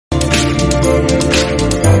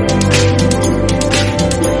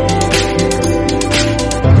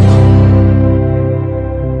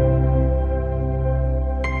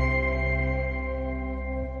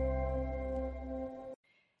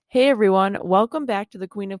Hey everyone, welcome back to the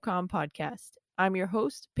Queen of Com podcast. I'm your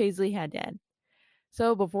host, Paisley Haddad.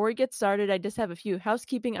 So before we get started, I just have a few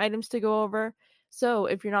housekeeping items to go over. So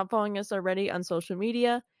if you're not following us already on social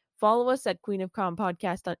media, follow us at Queen of Com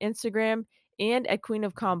podcast on Instagram and at Queen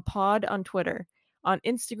of Com pod on Twitter. On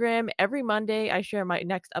Instagram, every Monday, I share my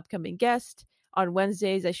next upcoming guest. On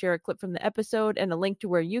Wednesdays, I share a clip from the episode and a link to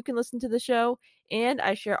where you can listen to the show. And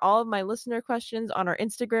I share all of my listener questions on our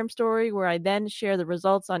Instagram story, where I then share the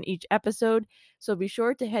results on each episode. So be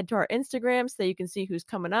sure to head to our Instagram so you can see who's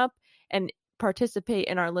coming up and participate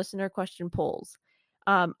in our listener question polls.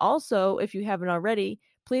 Also, if you haven't already,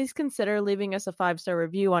 please consider leaving us a 5-star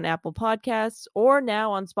review on Apple Podcasts or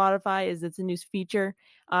now on Spotify, as it's a new feature.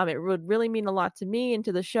 It would really mean a lot to me and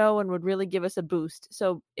to the show and would really give us a boost.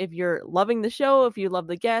 So if you're loving the show, if you love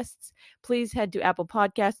the guests, please head to Apple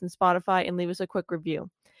Podcasts and Spotify and leave us a quick review.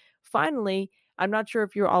 Finally, I'm not sure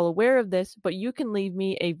if you're all aware of this, but you can leave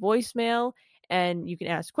me a voicemail and you can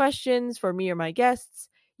ask questions for me or my guests.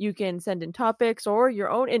 You can send in topics or your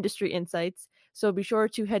own industry insights. So be sure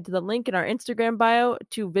to head to the link in our Instagram bio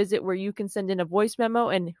to visit where you can send in a voice memo,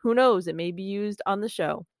 and who knows, it may be used on the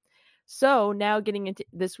show. So now getting into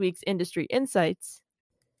this week's industry insights.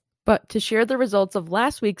 But to share the results of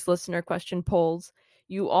last week's listener question polls,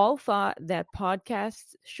 you all thought that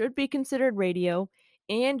podcasts should be considered radio,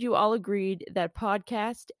 and you all agreed that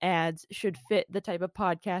podcast ads should fit the type of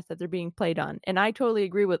podcast that they're being played on. And I totally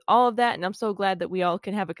agree with all of that. And I'm so glad that we all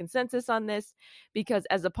can have a consensus on this, because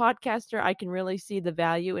as a podcaster, I can really see the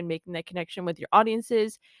value in making that connection with your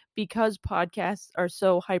audiences, because podcasts are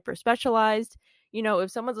so hyper specialized.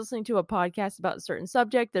 If someone's listening to a podcast about a certain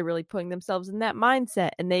subject, they're really putting themselves in that mindset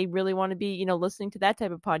and they really want to be, listening to that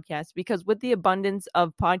type of podcast, because with the abundance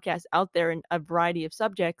of podcasts out there in a variety of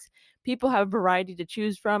subjects, people have a variety to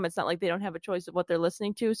choose from. It's not like they don't have a choice of what they're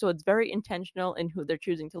listening to. So it's very intentional in who they're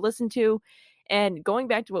choosing to listen to. And going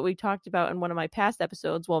back to what we talked about in one of my past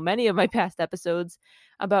episodes, many of my past episodes,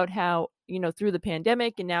 about how, through the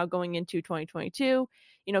pandemic and now going into 2022,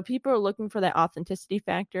 people are looking for that authenticity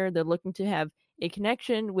factor. They're looking to have a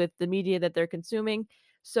connection with the media that they're consuming.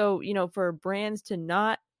 So, for brands to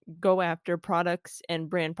not go after products and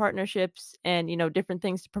brand partnerships and, different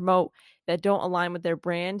things to promote that don't align with their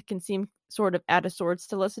brand can seem sort of out of sorts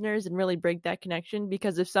to listeners and really break that connection.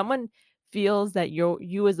 Because if someone feels that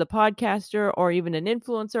you as a podcaster or even an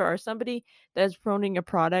influencer or somebody that's promoting a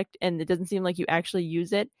product and it doesn't seem like you actually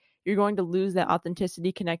use it, you're going to lose that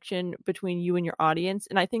authenticity connection between you and your audience.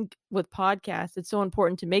 And I think with podcasts, it's so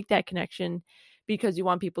important to make that connection, because you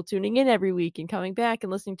want people tuning in every week and coming back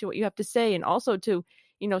and listening to what you have to say, and also to,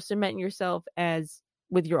 cement yourself as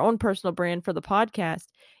with your own personal brand for the podcast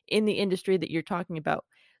in the industry that you're talking about.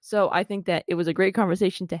 So I think that it was a great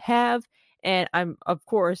conversation to have. And I'm, of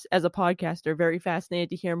course, as a podcaster, very fascinated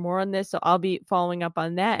to hear more on this. So I'll be following up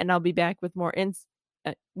on that, and I'll be back with more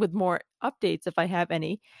updates if I have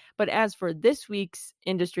any. But as for this week's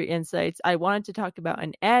industry insights, I wanted to talk about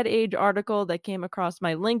an Ad Age article that came across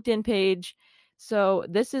my LinkedIn page. So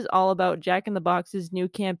this is all about Jack in the Box's new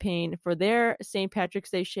campaign for their St. Patrick's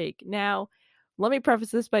Day shake. Now, let me preface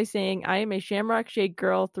this by saying I am a Shamrock Shake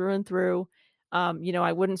girl through and through.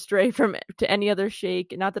 I wouldn't stray to any other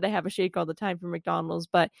shake. Not that I have a shake all the time from McDonald's,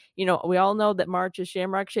 but we all know that March is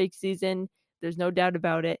Shamrock Shake season. There's no doubt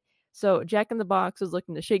about it. So Jack in the Box was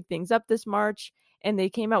looking to shake things up this March, and they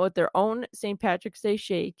came out with their own St. Patrick's Day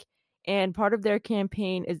shake. And part of their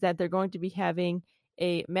campaign is that they're going to be having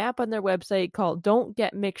a map on their website called Don't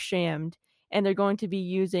Get McShammed, and they're going to be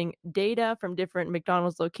using data from different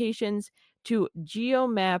McDonald's locations to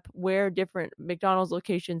geo-map where different McDonald's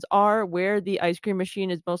locations are, where the ice cream machine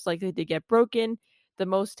is most likely to get broken, the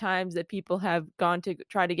most times that people have gone to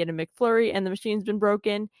try to get a McFlurry and the machine's been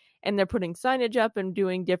broken, and they're putting signage up and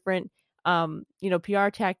doing different PR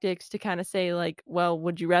tactics to kind of say, like, well,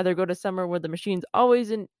 would you rather go to somewhere where the machine's always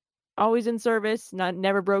in service,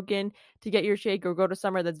 never broken, to get your shake, or go to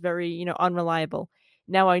somewhere that's very, unreliable?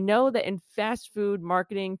 Now, I know that in fast food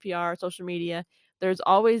marketing, PR, social media, there's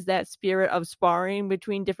always that spirit of sparring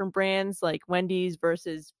between different brands, like Wendy's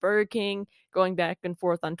versus Burger King, going back and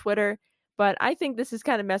forth on Twitter. But I think this is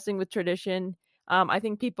kind of messing with tradition. I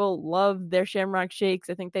think people love their Shamrock Shakes.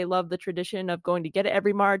 I think they love the tradition of going to get it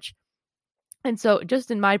every March. And so,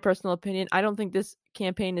 just in my personal opinion, I don't think this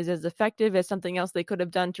campaign is as effective as something else they could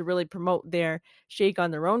have done to really promote their shake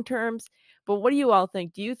on their own terms. But what do you all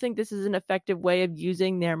think? Do you think this is an effective way of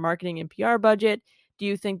using their marketing and PR budget? Do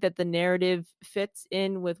you think that the narrative fits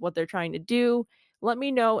in with what they're trying to do? Let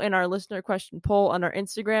me know in our listener question poll on our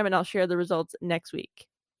Instagram, and I'll share the results next week.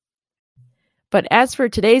 But as for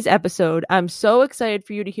today's episode, I'm so excited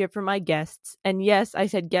for you to hear from my guests. And yes, I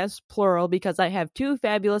said guests plural because I have two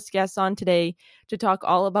fabulous guests on today to talk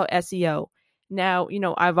all about SEO. Now,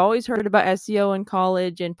 I've always heard about SEO in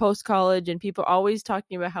college and post college, and people are always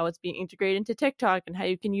talking about how it's being integrated into TikTok and how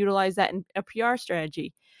you can utilize that in a PR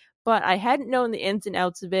strategy. But I hadn't known the ins and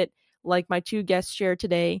outs of it like my two guests share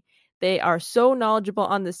today. They are so knowledgeable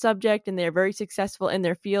on the subject and they're very successful in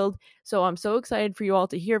their field. So I'm so excited for you all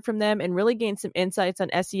to hear from them and really gain some insights on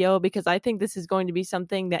SEO, because I think this is going to be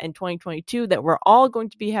something that in 2022 that we're all going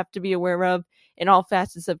to have to be aware of in all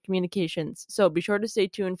facets of communications. So be sure to stay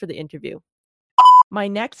tuned for the interview. My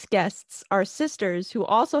next guests are sisters who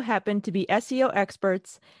also happen to be SEO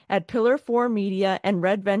experts at Pillar 4 Media and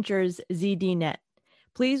Red Ventures ZDNet.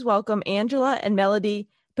 Please welcome Angela and Melody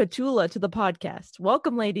Petulla to the podcast.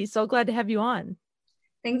 Welcome, ladies. So glad to have you on.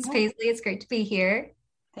 Thanks, Paisley. It's great to be here.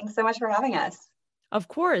 Thanks so much for having us. Of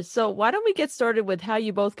course. So why don't we get started with how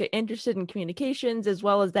you both get interested in communications as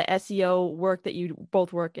well as the SEO work that you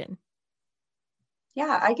both work in?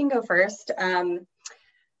 Yeah, I can go first.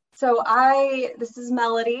 This is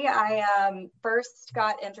Melody. I first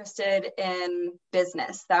got interested in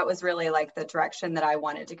business. That was really like the direction that I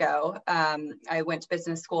wanted to go. I went to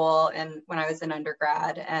business school when I was an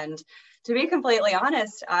undergrad. And to be completely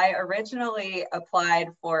honest, I originally applied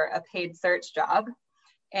for a paid search job,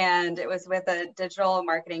 and it was with a digital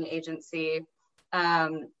marketing agency.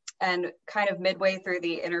 And kind of midway through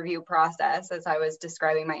the interview process, as I was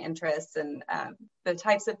describing my interests and the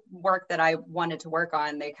types of work that I wanted to work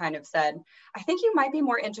on, they kind of said, I think you might be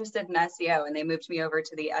more interested in SEO. And they moved me over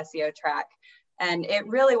to the SEO track. And it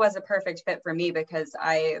really was a perfect fit for me because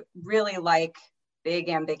I really like big,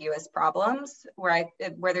 ambiguous problems where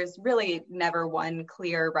there's really never one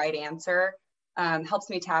clear right answer.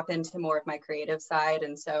 Helps me tap into more of my creative side.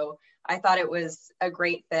 And so I thought it was a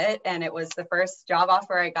great fit, and it was the first job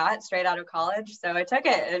offer I got straight out of college. So I took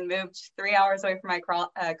it and moved 3 hours away from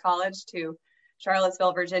my college to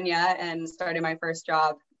Charlottesville, Virginia, and started my first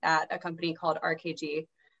job at a company called RKG,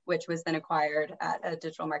 which was then acquired at a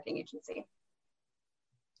digital marketing agency.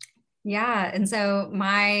 Yeah. And so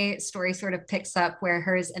my story sort of picks up where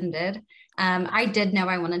hers ended. I did know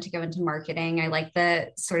I wanted to go into marketing. I like the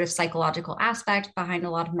sort of psychological aspect behind a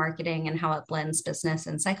lot of marketing and how it blends business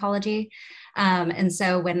and psychology. And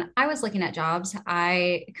so when I was looking at jobs,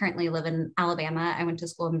 I currently live in Alabama. I went to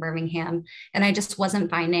school in Birmingham, and I just wasn't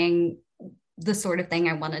finding the sort of thing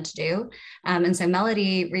I wanted to do. And so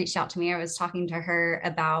Melody reached out to me. I was talking to her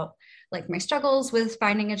about like my struggles with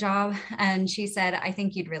finding a job. And she said, I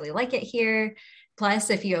think you'd really like it here. Plus,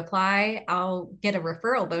 if you apply, I'll get a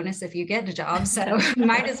referral bonus if you get a job. So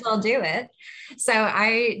might as well do it. So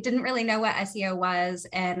I didn't really know what SEO was,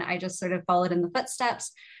 and I just sort of followed in the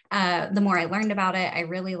footsteps. The more I learned about it, I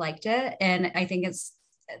really liked it. And I think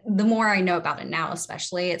the more I know about it now,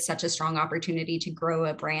 especially, it's such a strong opportunity to grow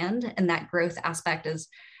a brand. And that growth aspect is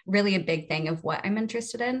really a big thing of what I'm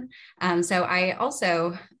interested in. So I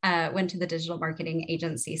also went to the digital marketing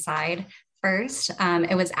agency side first.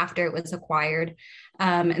 It was after it was acquired.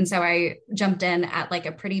 And so I jumped in at like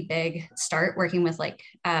a pretty big start working with like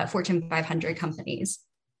Fortune 500 companies.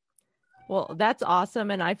 Well, that's awesome.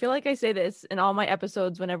 And I feel like I say this in all my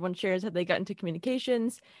episodes when everyone shares how they got into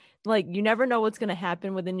communications. Like, you never know what's going to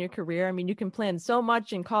happen within your career. I mean, you can plan so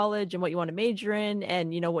much in college and what you want to major in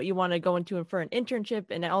and, what you want to go into for an internship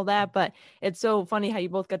and all that. But it's so funny how you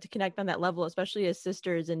both got to connect on that level, especially as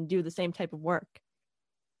sisters, and do the same type of work.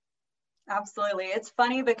 Absolutely. It's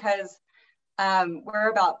funny because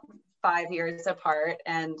we're about 5 years apart,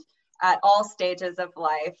 and at all stages of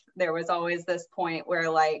life, there was always this point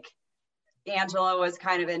where like Angela was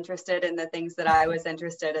kind of interested in the things that I was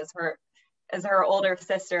interested as her older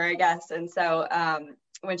sister, I guess. And so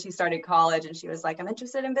when she started college and she was like, I'm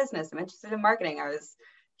interested in business, I'm interested in marketing, I was,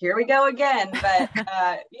 here we go again. But,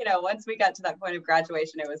 once we got to that point of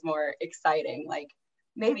graduation, it was more exciting. Like,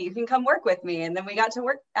 maybe you can come work with me. And then we got to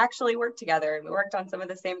actually work together, and we worked on some of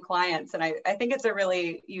the same clients. And I think it's a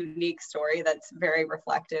really unique story that's very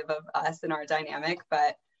reflective of us and our dynamic, but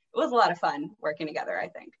it was a lot of fun working together, I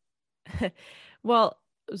think. Well,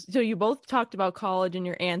 so you both talked about college and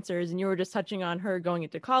your answers, and you were just touching on her going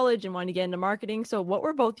into college and wanting to get into marketing. So what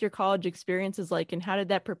were both your college experiences like, and how did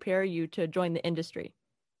that prepare you to join the industry?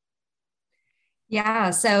 Yeah,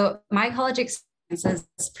 so my college is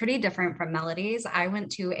pretty different from Melody's. I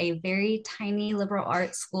went to a very tiny liberal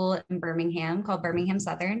arts school in Birmingham called Birmingham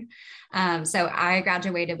Southern. So I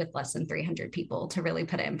graduated with less than 300 people, to really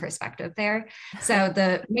put it in perspective there. So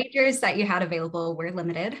the majors that you had available were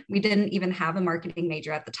limited. We didn't even have a marketing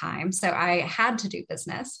major at the time. So I had to do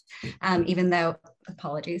business, even though,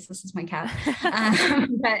 apologies, this is my cat.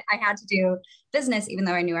 But I had to do business, even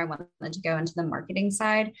though I knew I wanted to go into the marketing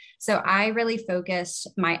side. So I really focused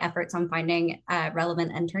my efforts on finding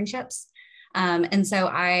relevant internships. And so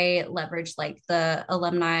I leveraged like the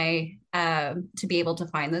alumni to be able to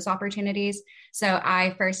find those opportunities. So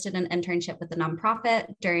I first did an internship with a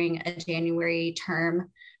nonprofit during a January term.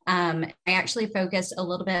 I actually focused a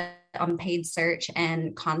little bit on paid search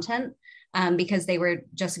and content because they were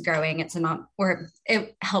just growing.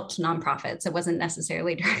 It helped nonprofits. It wasn't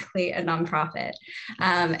necessarily directly a nonprofit.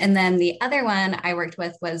 And then the other one I worked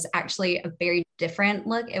with was actually a very different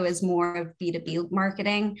look. It was more of B2B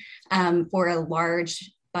marketing for a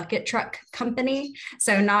large bucket truck company.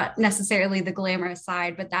 So not necessarily the glamorous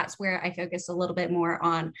side, but that's where I focused a little bit more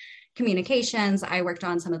on communications. I worked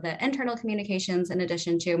on some of the internal communications in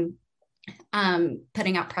addition to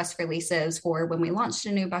putting out press releases for when we launched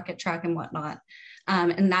a new bucket truck and whatnot.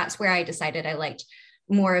 And that's where I decided I liked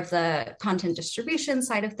more of the content distribution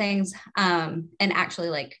side of things, and actually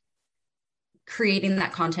like creating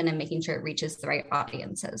that content and making sure it reaches the right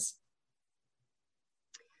audiences.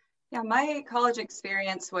 Yeah, my college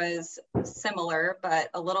experience was similar, but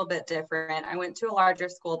a little bit different. I went to a larger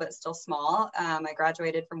school, but still small. I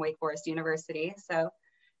graduated from Wake Forest University, so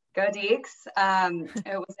go Deeks.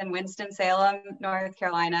 It was in Winston-Salem, North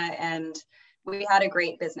Carolina, and we had a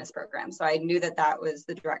great business program. So I knew that that was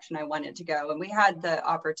the direction I wanted to go. And we had the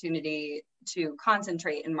opportunity to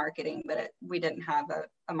concentrate in marketing, but we didn't have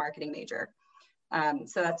a marketing major.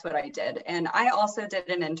 So that's what I did. And I also did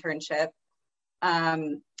an internship.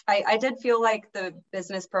 I did feel like the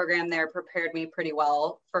business program there prepared me pretty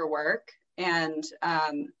well for work. And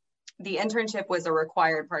the internship was a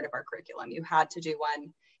required part of our curriculum. You had to do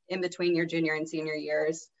one in between your junior and senior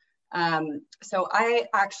years. So I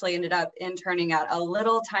actually ended up interning at a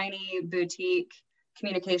little tiny boutique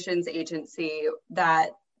communications agency that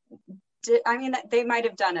they might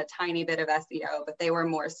have done a tiny bit of SEO, but they were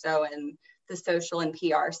more so in the social and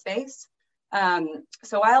PR space.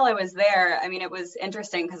 So while I was there, it was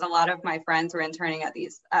interesting because a lot of my friends were interning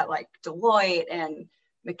at like Deloitte and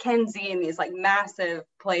McKinsey and these like massive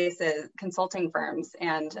places, consulting firms.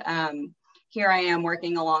 And here I am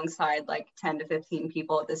working alongside like 10 to 15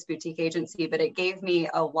 people at this boutique agency, but it gave me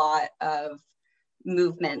a lot of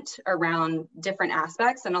movement around different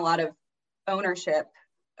aspects and a lot of ownership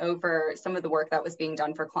over some of the work that was being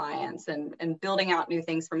done for clients and building out new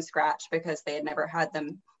things from scratch because they had never had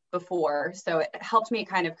them before. So it helped me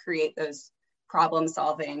kind of create those problem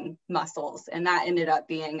solving muscles. And that ended up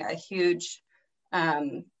being a huge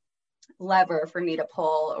lever for me to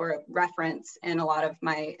pull or reference in a lot of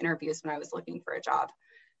my interviews when I was looking for a job.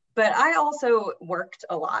 But I also worked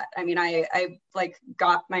a lot. I like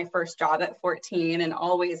got my first job at 14 and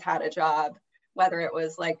always had a job, whether it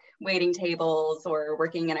was like waiting tables or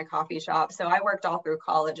working in a coffee shop. So I worked all through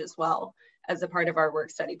college as well as a part of our work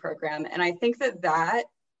study program. And I think that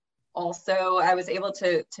also, I was able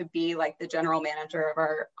to be like the general manager of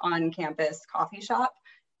our on-campus coffee shop.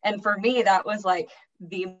 And for me, that was like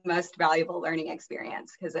the most valuable learning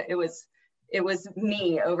experience because it was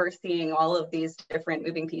me overseeing all of these different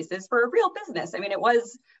moving pieces for a real business. It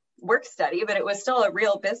was work study, but it was still a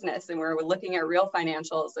real business and we were looking at real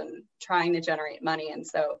financials and trying to generate money. And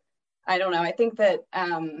so, I don't know, I think that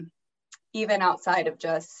even outside of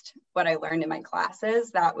just what I learned in my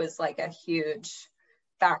classes, that was like a huge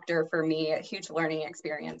factor for me, a huge learning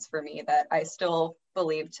experience for me that I still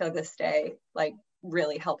believe to this day, like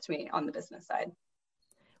really helped me on the business side.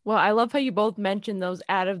 Well, I love how you both mentioned those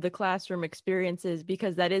out of the classroom experiences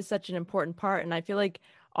because that is such an important part. And I feel like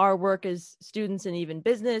our work as students in even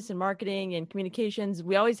business and marketing and communications,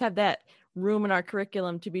 we always have that room in our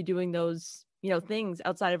curriculum to be doing those, things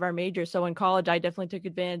outside of our major. So in college, I definitely took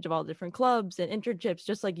advantage of all different clubs and internships,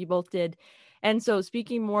 just like you both did. And so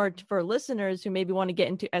speaking more for listeners who maybe want to get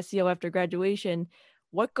into SEO after graduation,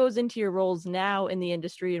 what goes into your roles now in the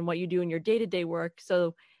industry and what you do in your day-to-day work?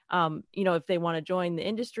 So, if they want to join the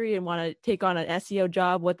industry and want to take on an SEO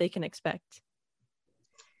job, what they can expect.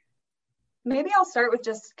 Maybe I'll start with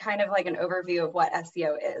just kind of like an overview of what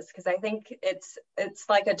SEO is, because I think it's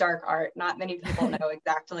like a dark art. Not many people know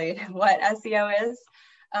exactly what SEO is.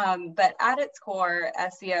 But at its core,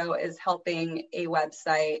 SEO is helping a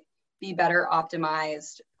website be better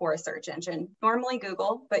optimized for a search engine. Normally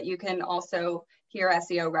Google, but you can also hear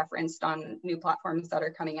SEO referenced on new platforms that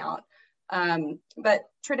are coming out. But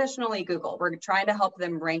traditionally Google, we're trying to help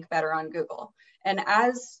them rank better on Google. And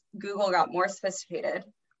as Google got more sophisticated,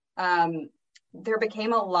 there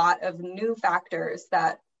became a lot of new factors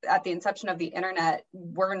that at the inception of the internet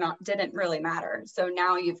didn't really matter. So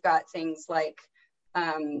now you've got things like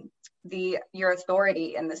your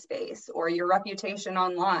authority in the space, or your reputation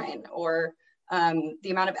online, or the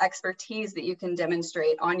amount of expertise that you can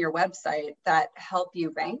demonstrate on your website that help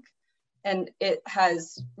you rank. And it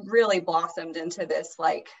has really blossomed into this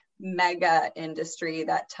like mega industry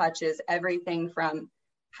that touches everything from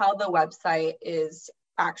how the website is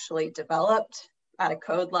actually developed at a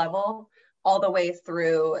code level, all the way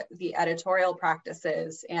through the editorial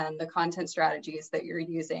practices and the content strategies that you're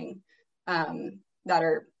using that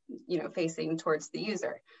are, facing towards the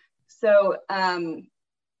user. So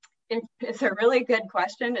it's a really good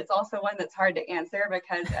question. It's also one that's hard to answer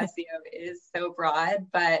because SEO is so broad.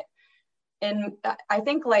 But I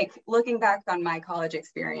think, like, looking back on my college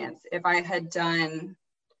experience, if I had done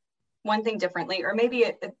one thing differently, or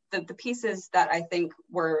maybe the pieces that I think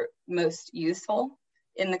were most useful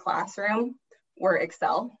in the classroom were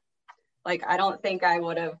Excel. Like, I don't think I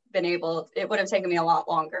would have been able, it would have taken me a lot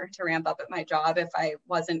longer to ramp up at my job if I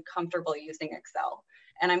wasn't comfortable using Excel.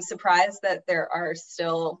 And I'm surprised that there are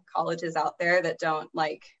still colleges out there that don't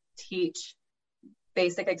teach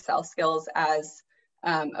basic Excel skills as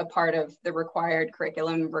a part of the required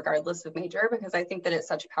curriculum, regardless of major, because I think that it's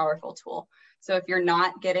such a powerful tool. So if you're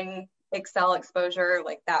not getting Excel exposure,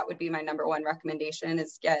 that would be my number one recommendation,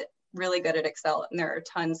 is get really good at Excel. And there are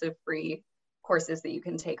tons of free courses that you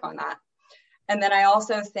can take on that. And then I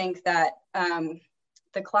also think that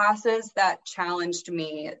the classes that challenged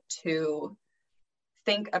me to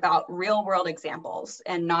think about real world examples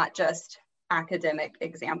and not just academic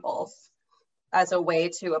examples as a way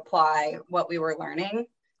to apply what we were learning,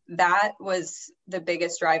 that was the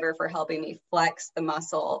biggest driver for helping me flex the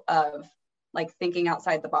muscle of thinking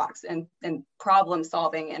outside the box and problem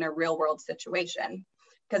solving in a real world situation.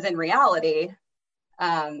 Because in reality,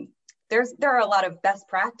 there are a lot of best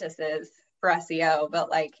practices for SEO, but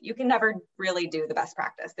you can never really do the best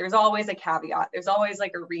practice. There's always a caveat. There's always a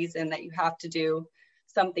reason that you have to do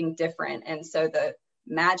something different. And so the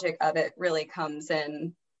magic of it really comes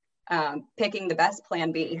in picking the best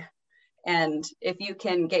plan B. And if you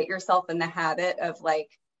can get yourself in the habit of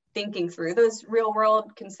thinking through those real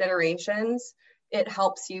world considerations, it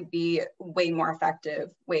helps you be way more effective,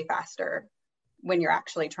 way faster when you're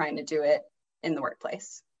actually trying to do it in the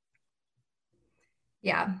workplace.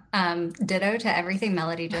 Yeah. Ditto to everything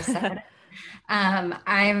Melody just said.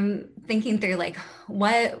 I'm thinking through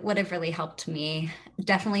what would have really helped me.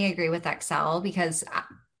 Definitely agree with Excel, because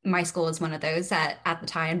my school was one of those that at the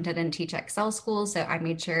time didn't teach Excel school. So I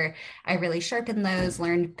made sure I really sharpened those,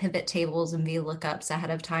 learned pivot tables and VLOOKUPs ahead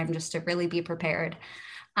of time just to really be prepared.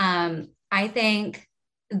 I think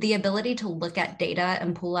the ability to look at data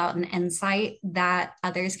and pull out an insight that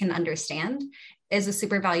others can understand is a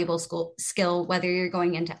super valuable skill, whether you're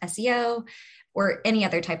going into SEO or any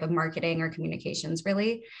other type of marketing or communications,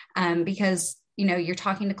 really, because you're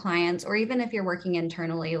talking to clients, or even if you're working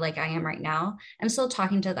internally like I am right now, I'm still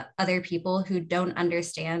talking to the other people who don't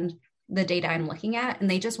understand the data I'm looking at, and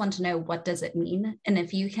they just want to know, what does it mean? And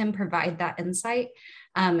if you can provide that insight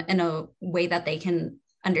in a way that they can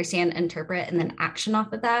understand, interpret, and then action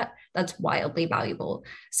off of that, that's wildly valuable.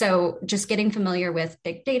 So just getting familiar with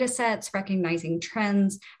big data sets, recognizing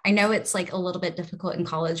trends. I know it's a little bit difficult in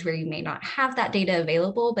college where you may not have that data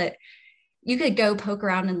available, but you could go poke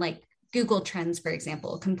around in Google Trends, for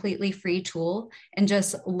example, completely free tool, and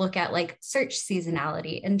just look at search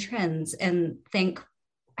seasonality and trends and think,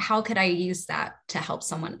 how could I use that to help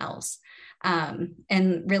someone else?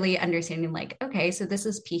 And really understanding okay, so this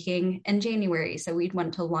is peaking in January, so we'd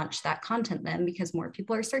want to launch that content then because more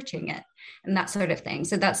people are searching it, and that sort of thing.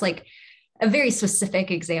 So that's a very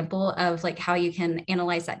specific example of how you can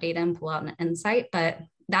analyze that data and pull out an insight, but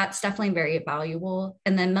that's definitely very valuable.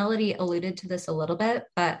 And then Melody alluded to this a little bit,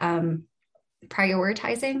 but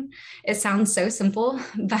prioritizing, it sounds so simple,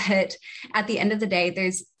 but at the end of the day,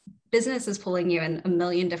 there's businesses pulling you in a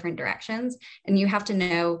million different directions, and you have to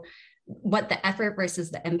know what the effort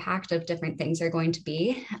versus the impact of different things are going to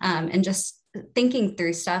be. And just thinking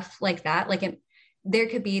through stuff like that, there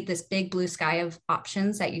could be this big blue sky of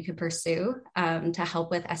options that you could pursue to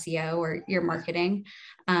help with SEO or your marketing.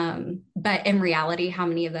 But in reality, how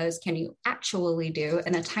many of those can you actually do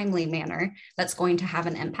in a timely manner that's going to have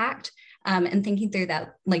an impact? And thinking through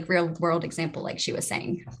that real world example, like she was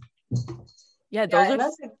saying. Yeah, those are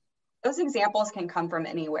those examples can come from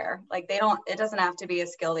anywhere. Like it doesn't have to be a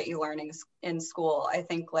skill that you learn in school. I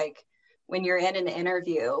think like when you're in an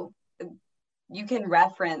interview, you can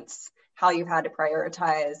reference how you've had to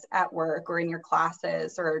prioritize at work or in your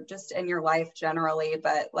classes or just in your life generally.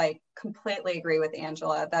 But like completely agree with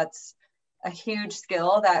Angela. That's a huge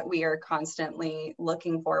skill that we are constantly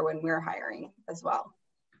looking for when we're hiring as well.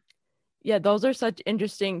 Yeah, those are such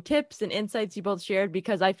interesting tips and insights you both shared,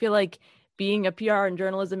 because I feel like being a PR and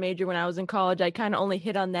journalism major when I was in college, I kind of only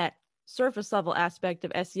hit on that surface level aspect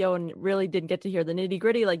of SEO and really didn't get to hear the nitty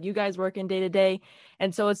gritty like you guys work in day to day.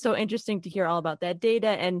 And so it's so interesting to hear all about that data.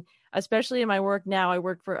 And especially in my work now, I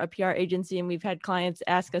work for a PR agency, and we've had clients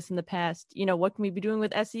ask us in the past, what can we be doing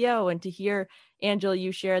with SEO? And to hear, Angela,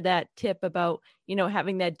 you share that tip about,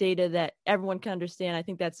 having that data that everyone can understand. I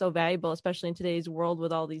think that's so valuable, especially in today's world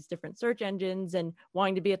with all these different search engines and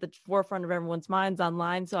wanting to be at the forefront of everyone's minds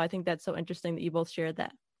online. So I think that's so interesting that you both shared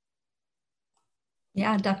that.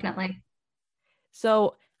 Yeah, definitely.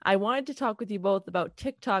 So I wanted to talk with you both about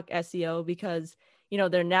TikTok SEO because,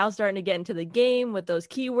 they're now starting to get into the game with those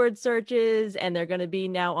keyword searches, and they're going to be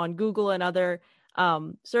now on Google and other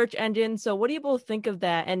search engines. So what do you both think of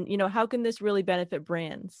that? And, how can this really benefit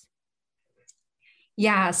brands?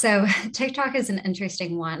 Yeah, so TikTok is an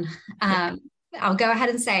interesting one. I'll go ahead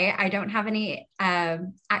and say I don't have any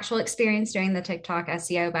actual experience doing the TikTok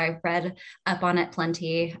SEO, but I've read up on it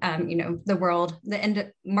plenty. The world,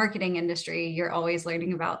 the marketing industry, you're always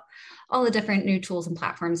learning about all the different new tools and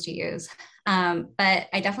platforms to use. But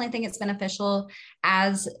I definitely think it's beneficial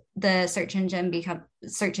as the search engine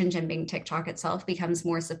being TikTok itself becomes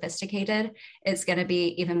more sophisticated. It's going to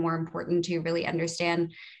be even more important to really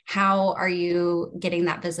understand how are you getting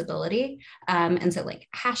that visibility. And so like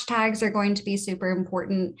hashtags are going to be super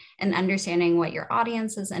important, and understanding what your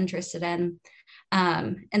audience is interested in.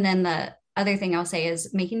 And then the other thing I'll say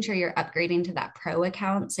is making sure you're upgrading to that pro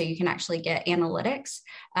account so you can actually get analytics.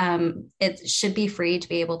 It should be free to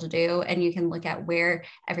be able to do, and you can look at where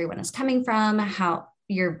everyone is coming from, how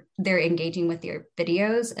they're engaging with your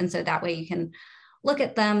videos. And so that way you can look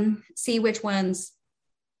at them, see which ones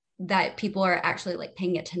that people are actually like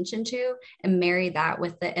paying attention to, and marry that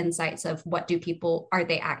with the insights of are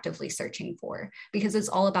they actively searching for? Because it's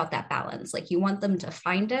all about that balance. Like you want them to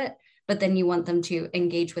find it, but then you want them to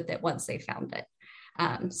engage with it once they found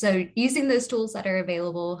it. So using those tools that are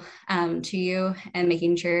available to you and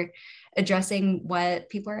making sure addressing what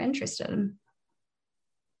people are interested in.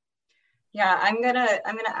 Yeah, I'm gonna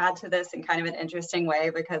add to this in kind of an interesting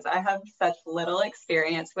way because I have such little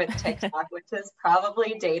experience with TikTok, which is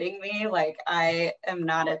probably dating me. Like I am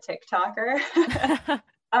not a TikToker.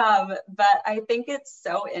 But I think it's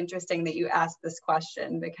so interesting that you asked this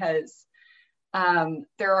question because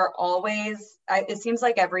there are always, it seems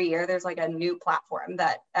like every year there's like a new platform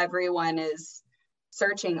that everyone is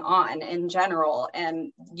searching on in general,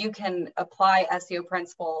 and you can apply SEO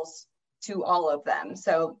principles to all of them.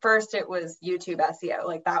 So first it was YouTube SEO,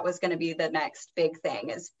 like that was going to be the next big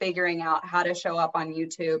thing, is figuring out how to show up on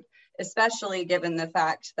YouTube, especially given the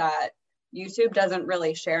fact that YouTube doesn't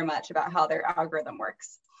really share much about how their algorithm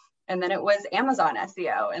works. And then it was Amazon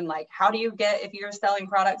SEO, and like, how do you get, if you're selling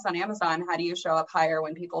products on Amazon, how do you show up higher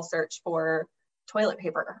when people search for toilet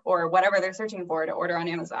paper or whatever they're searching for to order on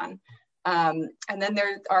Amazon? And then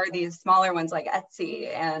there are these smaller ones like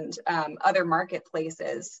Etsy and other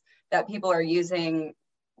marketplaces that people are using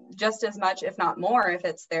just as much, if not more, if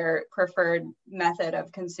it's their preferred method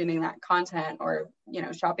of consuming that content or,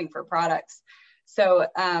 shopping for products. So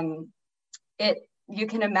you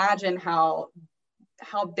can imagine how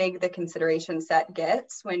big the consideration set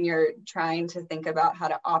gets when you're trying to think about how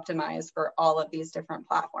to optimize for all of these different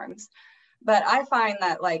platforms. But I find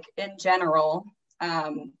that like in general,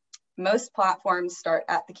 most platforms start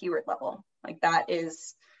at the keyword level. Like that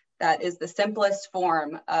is the simplest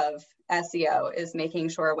form of SEO, is making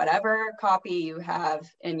sure whatever copy you have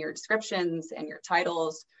in your descriptions and your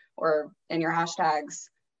titles or in your hashtags,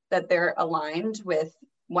 that they're aligned with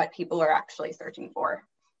what people are actually searching for.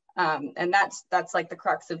 And that's like the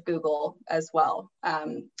crux of Google as well.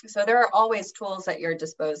 So there are always tools at your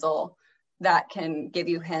disposal that can give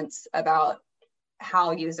you hints about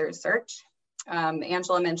how users search.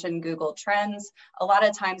 Angela mentioned Google Trends. A lot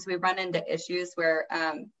of times we run into issues where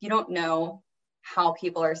you don't know how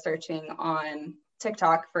people are searching on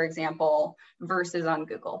TikTok, for example, versus on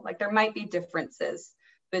Google. Like there might be differences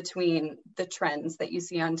between the trends that you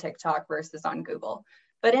see on TikTok versus on Google.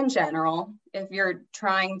 But in general, if you're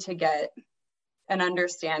trying to get an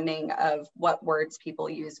understanding of what words people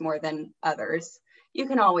use more than others, you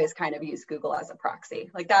can always kind of use Google as a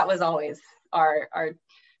proxy. Like that was always our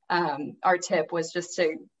tip, was just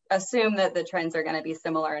to assume that the trends are going to be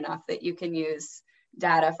similar enough that you can use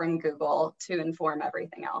data from Google to inform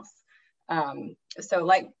everything else. So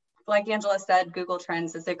like Angela said, Google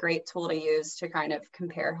Trends is a great tool to use to kind of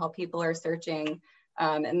compare how people are searching.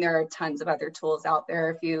 And there are tons of other tools out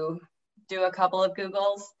there if you do a couple of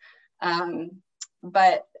Googles.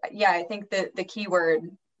 But yeah, I think that the keyword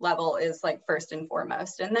level is like first and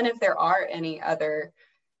foremost. And then if there are any other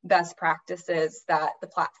best practices that the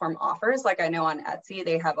platform offers, like I know on Etsy,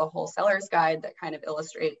 they have a whole seller's guide that kind of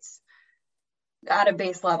illustrates at a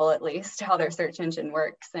base level, at least, how their search engine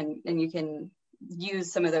works. And you can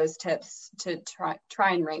use some of those tips to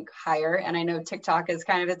try and rank higher. And I know TikTok is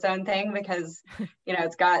kind of its own thing because, you know,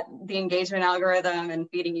 it's got the engagement algorithm and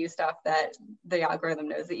feeding you stuff that the algorithm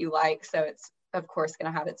knows that you like. So it's, of course,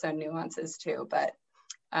 going to have its own nuances too. But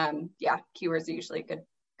yeah, keywords are usually a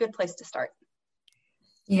good place to start.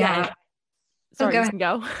 Yeah. Sorry, you can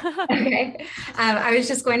go. Okay. I was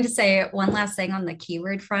just going to say one last thing on the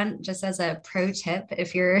keyword front, just as a pro tip,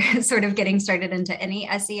 if you're sort of getting started into any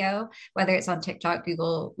SEO, whether it's on TikTok,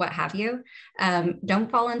 Google, what have you, don't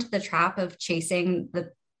fall into the trap of chasing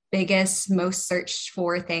the biggest, most searched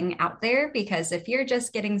for thing out there, because if you're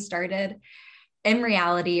just getting started, in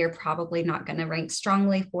reality, you're probably not going to rank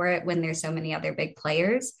strongly for it when there's so many other big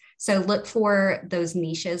players. So look for those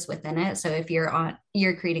niches within it. So if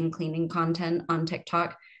you're creating cleaning content on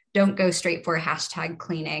TikTok, don't go straight for hashtag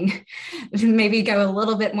cleaning. Maybe go a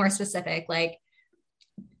little bit more specific, like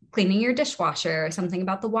cleaning your dishwasher or something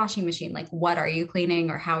about the washing machine. Like, what are you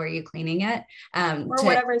cleaning or how are you cleaning it? Or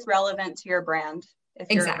whatever is relevant to your brand,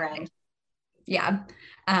 if you're a brand. Yeah.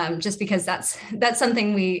 Just because that's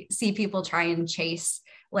something we see people try and chase,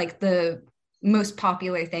 like the most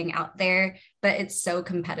popular thing out there, but it's so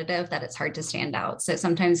competitive that it's hard to stand out. So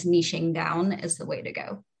sometimes niching down is the way to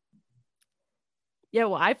go. Yeah,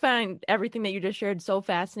 well, I find everything that you just shared so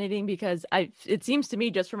fascinating because it seems to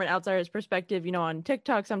me, just from an outsider's perspective, you know, on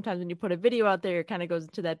TikTok, sometimes when you put a video out there, it kind of goes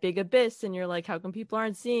into that big abyss and you're like, how come people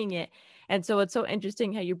aren't seeing it? And so it's so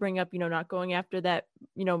interesting how you bring up, you know, not going after that,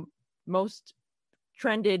 you know, most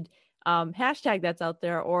trended hashtag that's out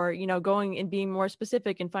there, or, you know, going and being more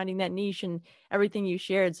specific and finding that niche and everything you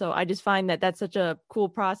shared. So I just find that that's such a cool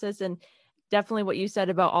process. And definitely what you said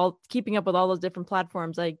about keeping up with all those different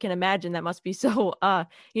platforms, I can imagine that must be so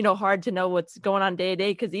you know, hard to know what's going on day to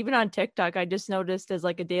day, because even on TikTok, I just noticed as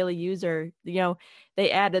like a daily user, you know, they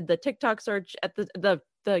added the TikTok search at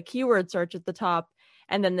the keyword search at the top.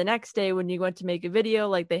 And then the next day when you went to make a video,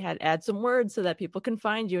 like they had add some words so that people can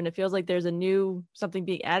find you. And it feels like there's a new something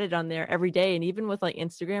being added on there every day. And even with like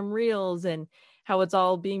Instagram Reels and how it's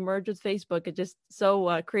all being merged with Facebook, it's just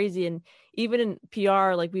so crazy. And even in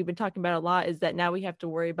PR, like we've been talking about a lot, is that now we have to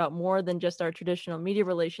worry about more than just our traditional media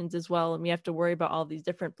relations as well. And we have to worry about all these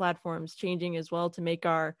different platforms changing as well to make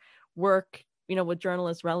our work, you know, with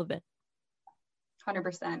journalists relevant.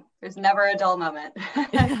 100%. There's never a dull moment.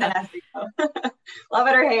 Love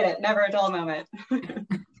it or hate it, never a dull moment.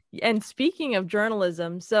 And speaking of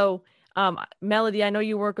journalism, so Melody, I know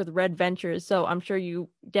you work with Red Ventures, so I'm sure you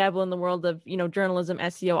dabble in the world of, you know, journalism,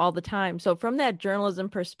 SEO all the time. So from that journalism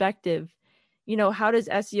perspective, you know, how does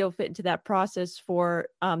SEO fit into that process for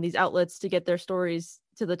these outlets to get their stories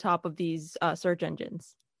to the top of these search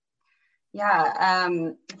engines? Yeah,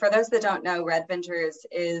 for those that don't know, Red Ventures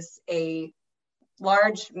is a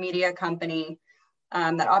large media company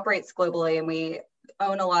that operates globally, and we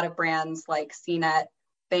own a lot of brands like CNET,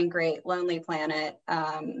 Bankrate, Lonely Planet,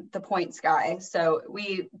 The Points Guy. So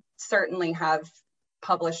we certainly have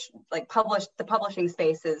the publishing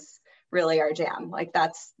space is really our jam. Like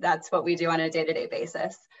that's what we do on a day-to-day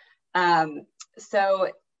basis.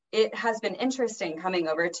 So it has been interesting coming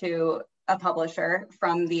over to a publisher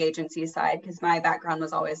from the agency side, because my background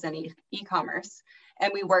was always in e-commerce,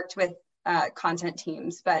 and we worked with content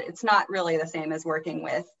teams, but it's not really the same as working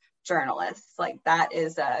with journalists. Like that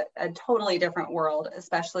is a totally different world,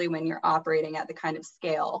 especially when you're operating at the kind of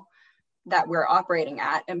scale that we're operating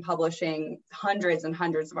at and publishing hundreds and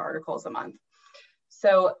hundreds of articles a month.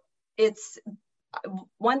 So it's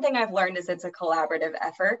one thing I've learned is it's a collaborative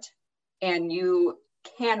effort, and you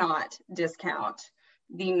cannot discount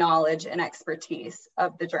the knowledge and expertise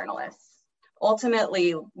of the journalists.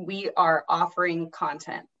 Ultimately, we are offering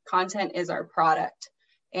content. Content is our product,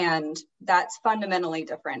 and that's fundamentally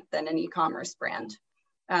different than an e-commerce brand.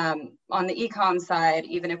 On the e-com side,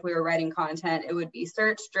 even if we were writing content, it would be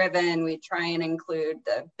search driven. We try and include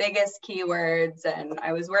the biggest keywords, and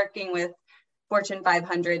I was working with Fortune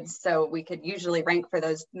 500s, so we could usually rank for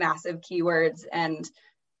those massive keywords. And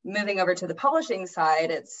moving over to the publishing side,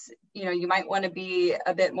 it's, you might want to be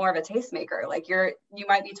a bit more of a tastemaker. Like you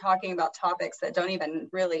might be talking about topics that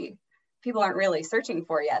people aren't really searching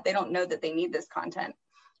for yet. They don't know that they need this content.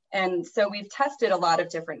 And so we've tested a lot of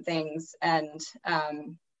different things. And,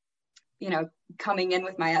 coming in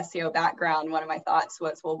with my SEO background, one of my thoughts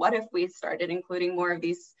was, well, what if we started including more of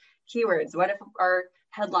these keywords? What if our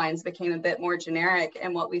headlines became a bit more generic?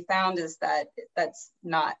 And what we found is that that's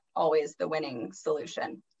not always the winning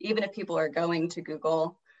solution. Even if people are going to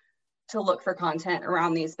Google to look for content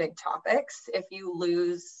around these big topics, if you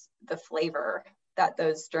lose the flavor that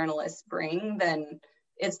those journalists bring, then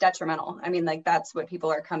it's detrimental. I mean, like, that's what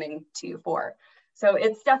people are coming to you for. So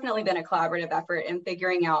it's definitely been a collaborative effort in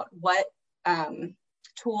figuring out what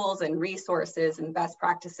tools and resources and best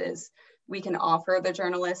practices we can offer the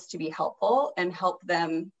journalists to be helpful and help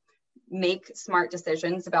them make smart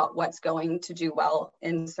decisions about what's going to do well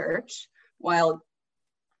in search, while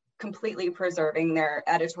completely preserving their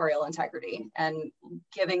editorial integrity and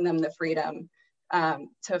giving them the freedom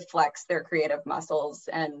to flex their creative muscles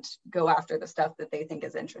and go after the stuff that they think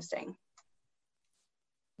is interesting.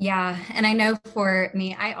 Yeah. And I know for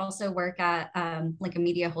me, I also work at like a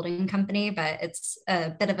media holding company, but it's a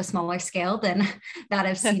bit of a smaller scale than that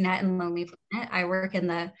of CNET and Lonely Planet. I work in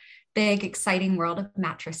the big, exciting world of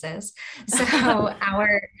mattresses. So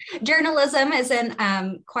our journalism isn't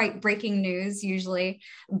quite breaking news usually,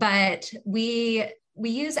 but we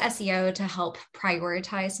use SEO to help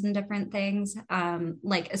prioritize some different things,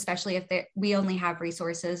 like especially if we only have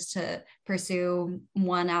resources to pursue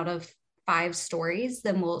 1 out of 5 stories,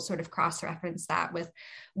 then we'll sort of cross-reference that with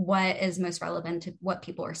what is most relevant to what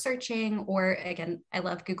people are searching. Or again, I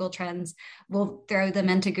love Google Trends. We'll throw them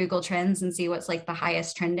into Google Trends and see what's like the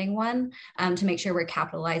highest trending one, to make sure we're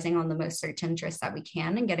capitalizing on the most search interest that we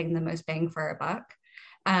can and getting the most bang for our buck.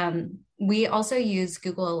 We also use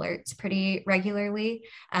Google Alerts pretty regularly,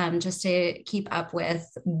 just to keep up with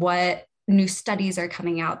what new studies are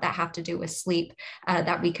coming out that have to do with sleep,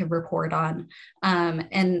 that we could report on.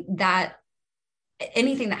 And that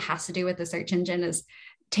anything that has to do with the search engine is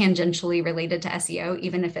tangentially related to SEO,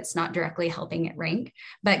 even if it's not directly helping it rank,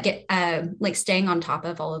 but like staying on top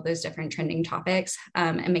of all of those different trending topics,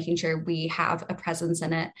 and making sure we have a presence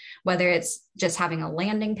in it, whether it's just having a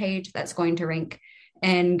landing page that's going to rank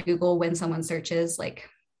in Google when someone searches, like,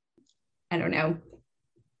 I don't know,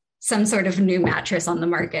 some sort of new mattress on the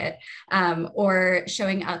market, or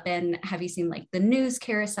showing up in, have you seen like the news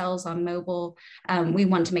carousels on mobile? We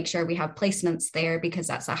want to make sure we have placements there because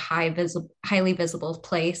that's a highly visible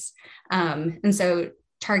place. And so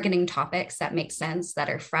targeting topics that make sense,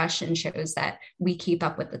 that are fresh and shows that we keep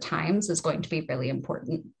up with the times is going to be really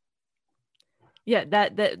important. Yeah,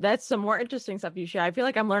 that's some more interesting stuff you share. I feel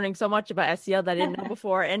like I'm learning so much about SEO that I didn't know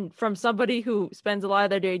before. And from somebody who spends a lot of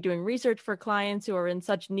their day doing research for clients who are in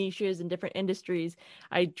such niches and different industries,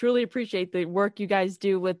 I truly appreciate the work you guys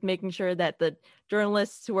do with making sure that the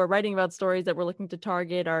journalists who are writing about stories that we're looking to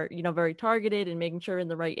target are, very targeted and making sure in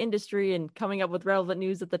the right industry and coming up with relevant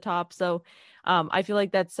news at the top. So I feel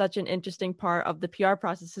like that's such an interesting part of the PR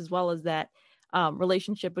process, as well as that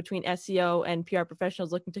relationship between SEO and PR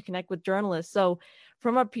professionals looking to connect with journalists. So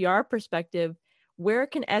from a PR perspective, where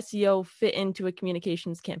can SEO fit into a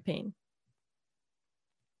communications campaign?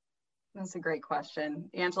 That's a great question.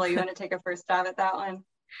 Angela, you want to take a first stab at that one?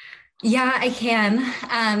 Yeah, I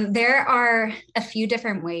can. There are a few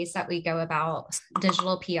different ways that we go about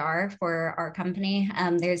digital PR for our company.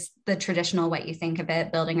 There's the traditional, what you think of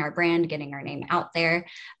it, building our brand, getting our name out there.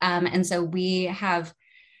 And so we have,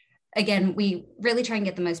 again, we really try and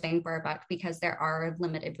get the most bang for our buck because there are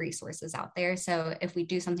limited resources out there. So if we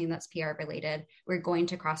do something that's PR related, we're going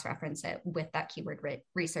to cross-reference it with that keyword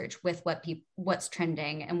research, with what's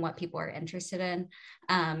trending and what people are interested in.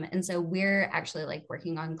 And so we're actually like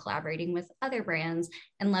working on collaborating with other brands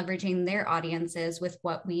and leveraging their audiences with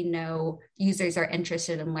what we know users are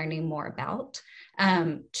interested in learning more about,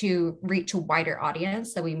 to reach a wider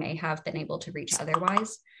audience that we may have been able to reach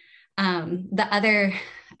otherwise. The other,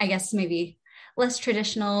 I guess, maybe less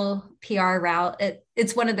traditional PR route,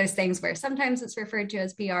 it's one of those things where sometimes it's referred to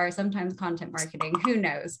as PR, sometimes content marketing, who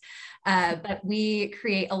knows? But we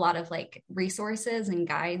create a lot of like resources and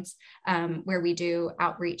guides, where we do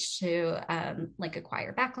outreach to like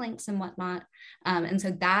acquire backlinks and whatnot. And so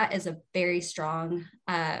that is a very strong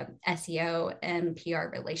SEO and PR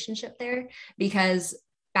relationship there, because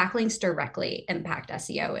backlinks directly impact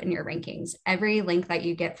SEO in your rankings. Every link that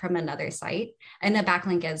you get from another site, and a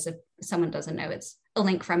backlink is, if someone doesn't know, it's a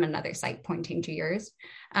link from another site pointing to yours.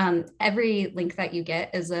 Every link that you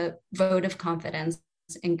get is a vote of confidence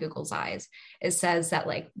in Google's eyes. It says that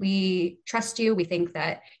like, we trust you, we think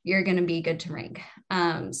that you're going to be good to rank.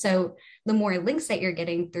 So the more links that you're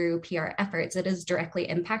getting through PR efforts, it is directly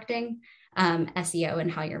impacting SEO and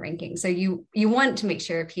how you're ranking. So you want to make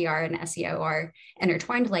sure PR and SEO are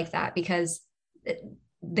intertwined like that, because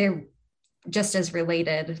they're just as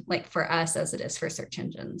related, like for us, as it is for search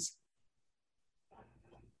engines.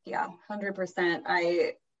 Yeah, 100%.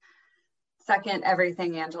 I second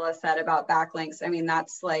everything Angela said about backlinks. I mean,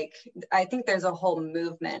 that's like, I think there's a whole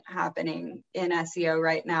movement happening in SEO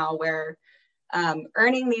right now where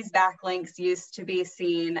earning these backlinks used to be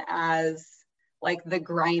seen as like the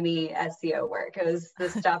grimy SEO work. It was the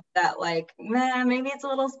stuff that like, maybe it's a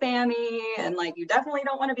little spammy and like, you definitely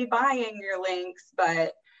don't want to be buying your links,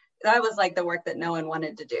 but that was like the work that no one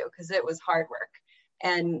wanted to do because it was hard work.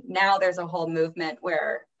 And now there's a whole movement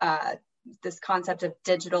where this concept of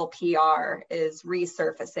digital PR is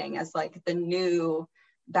resurfacing as like the new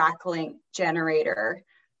backlink generator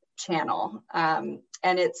channel. And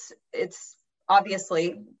it's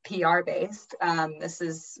obviously PR based. This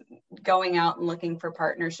is going out and looking for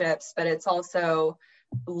partnerships, but it's also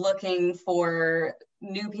looking for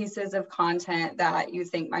new pieces of content that you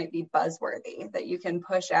think might be buzzworthy that you can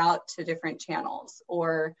push out to different channels.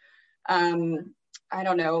 Or I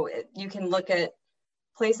don't know, you can look at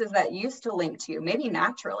places that used to link to you, maybe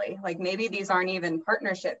naturally, like maybe these aren't even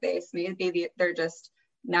partnership based, maybe they're just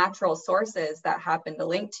natural sources that happen to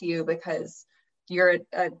link to you because you're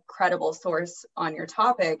a credible source on your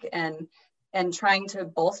topic, and trying to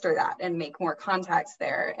bolster that and make more contacts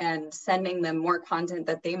there and sending them more content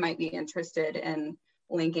that they might be interested in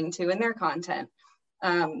linking to in their content.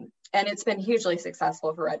 And it's been hugely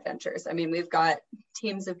successful for Red Ventures. I mean, we've got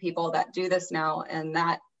teams of people that do this now, and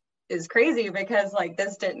that is crazy because like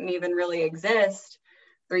this didn't even really exist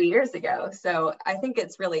 3 years ago. So I think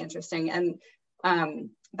it's really interesting. And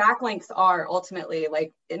backlinks are ultimately,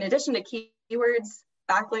 like, in addition to keywords,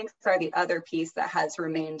 backlinks are the other piece that has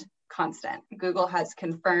remained constant. Google has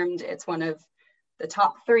confirmed it's one of the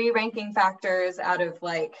top 3 ranking factors out of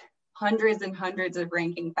like hundreds and hundreds of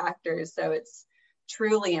ranking factors. So it's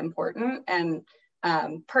truly important. And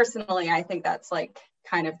personally, I think that's like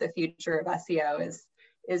kind of the future of SEO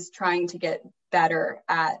is trying to get better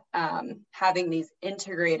at having these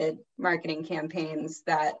integrated marketing campaigns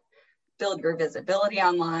that build your visibility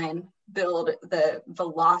online, build the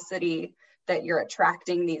velocity that you're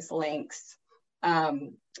attracting these links,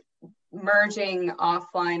 merging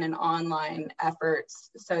offline and online efforts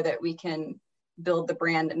so that we can build the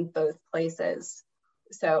brand in both places.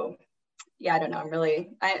 So yeah, I don't know, I'm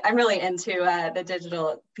really into the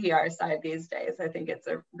digital PR side these days. I think it's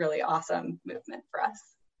a really awesome movement for us.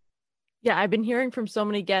 Yeah, I've been hearing from so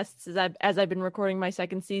many guests as I've been recording my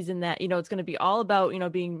second season that, it's going to be all about,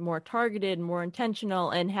 being more targeted, more intentional,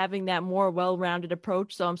 and having that more well-rounded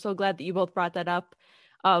approach. So I'm so glad that you both brought that up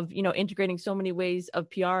of, integrating so many ways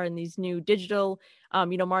of PR and these new digital,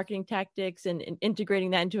 marketing tactics and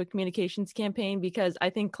integrating that into a communications campaign, because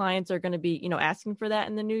I think clients are going to be, asking for that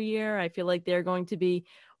in the new year. I feel like they're going to be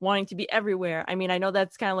wanting to be everywhere. I mean, I know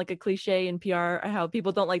that's kind of like a cliche in PR, how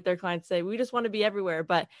people don't like their clients say, we just want to be everywhere.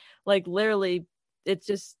 But like literally, it's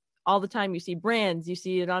just all the time you see brands, you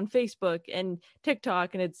see it on Facebook and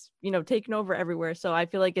TikTok, and it's, taken over everywhere. So I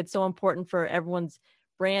feel like it's so important for everyone's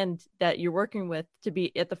brand that you're working with to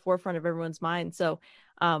be at the forefront of everyone's mind. So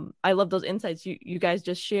I love those insights you guys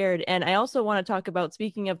just shared. And I also want to talk about,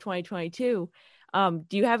 speaking of 2022,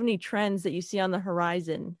 do you have any trends that you see on the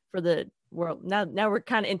horizon for the world? Now we're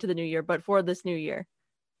kind of into the new year, but for this new year.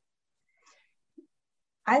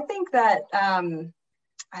 I think that,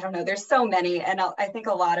 I don't know, there's so many. And I think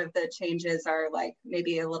a lot of the changes are like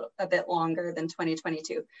maybe a bit longer than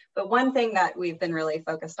 2022. But one thing that we've been really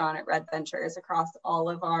focused on at Red Ventures across all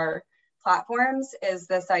of our platforms is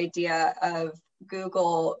this idea of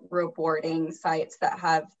Google rewarding sites that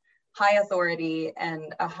have high authority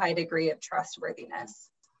and a high degree of trustworthiness.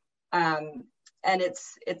 And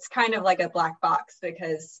it's kind of like a black box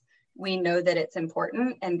because we know that it's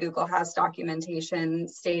important, and Google has documentation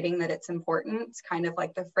stating that it's important. It's kind of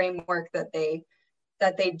like the framework that they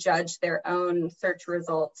judge their own search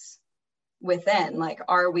results within. Like,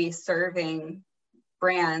 are we serving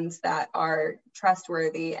brands that are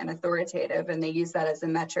trustworthy and authoritative? And they use that as a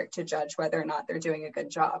metric to judge whether or not they're doing a good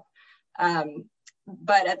job.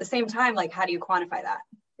 But at the same time, like, how do you quantify that?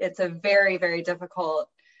 It's a very, very difficult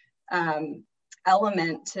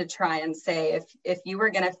element to try and say, if you were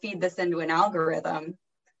going to feed this into an algorithm,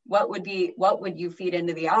 what would you feed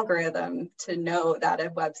into the algorithm to know that a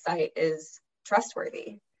website is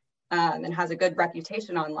trustworthy and has a good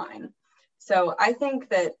reputation online? So I think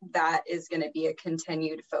that that is going to be a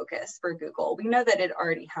continued focus for Google. We know that it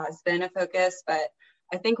already has been a focus, but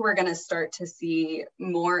I think we're going to start to see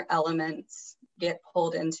more elements get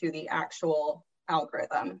pulled into the actual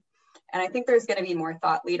algorithm. And I think there's going to be more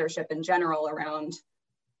thought leadership in general around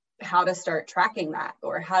how to start tracking that,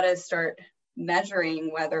 or how to start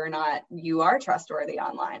measuring whether or not you are trustworthy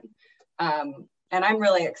online. And I'm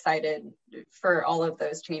really excited for all of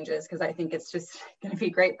those changes, because I think it's just going to be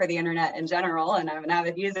great for the internet in general, and I'm an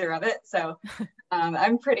avid user of it. So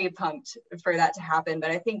I'm pretty pumped for that to happen.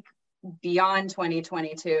 But I think beyond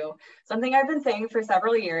 2022, something I've been saying for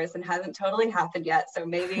several years and hasn't totally happened yet, so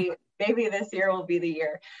maybe this year will be the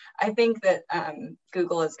year. I think that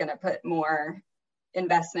Google is going to put more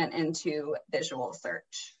investment into visual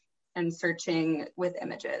search and searching with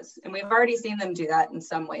images. And we've already seen them do that in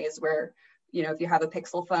some ways, where, you know, if you have a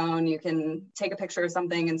Pixel phone, you can take a picture of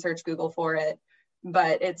something and search Google for it,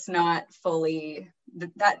 but it's not fully,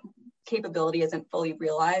 that capability isn't fully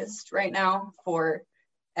realized right now for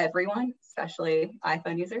everyone, especially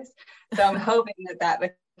iPhone users. So I'm hoping that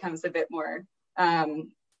that becomes a bit more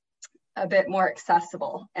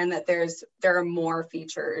accessible, and that there are more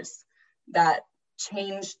features that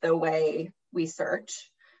change the way we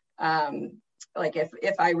search. Like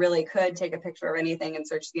if I really could take a picture of anything and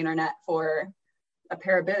search the internet for a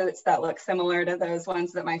pair of boots that look similar to those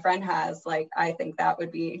ones that my friend has, like, I think that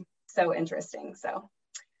would be so interesting. So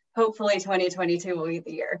hopefully 2022 will be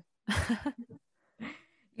the year.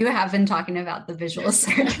 You have been talking about the visual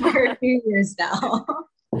search for a few years now.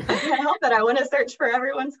 I can't help it. I want to search for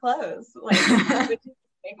everyone's clothes. Like, it would just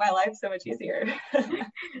make my life so much easier.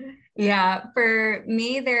 Yeah, for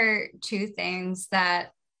me, there are two things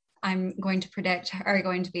that I'm going to predict are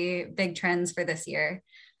going to be big trends for this year.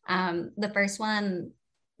 The first one,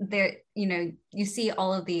 there, you see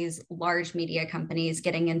all of these large media companies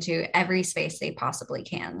getting into every space they possibly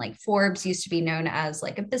can. Like Forbes used to be known as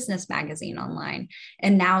like a business magazine online,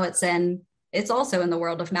 and now it's also in the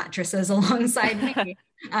world of mattresses alongside me,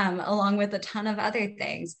 along with a ton of other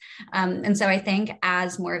things. And so I think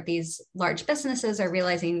as more of these large businesses are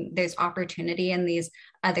realizing there's opportunity in these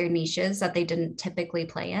other niches that they didn't typically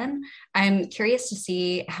play in, I'm curious to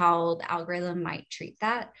see how the algorithm might treat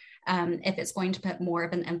that. If it's going to put more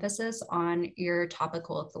of an emphasis on your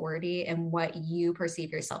topical authority and what you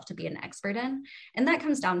perceive yourself to be an expert in. And that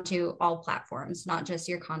comes down to all platforms, not just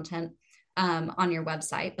your content on your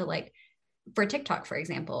website, but like for TikTok, for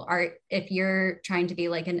example, if you're trying to be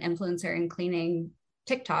like an influencer in cleaning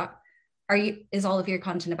TikTok, is all of your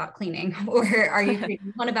content about cleaning? Or are you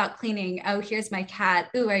creating one about cleaning? Oh, here's my cat.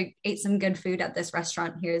 Ooh, I ate some good food at this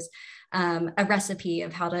restaurant. Here's a recipe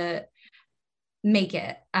of how to make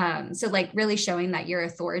it. So like really showing that you're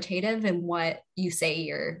authoritative in what you say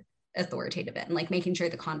you're authoritative in, like making sure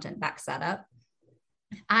the content backs that up.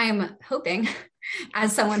 I'm hoping,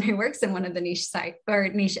 as someone who works in one of the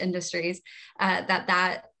niche industries,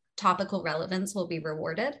 that topical relevance will be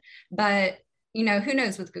rewarded. But, who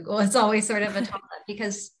knows with Google? It's always sort of a toss-up,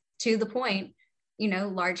 because to the point,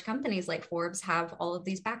 large companies like Forbes have all of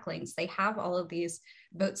these backlinks. They have all of these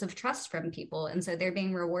votes of trust from people. And so they're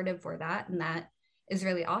being rewarded for that. And that is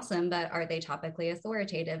really awesome. But are they topically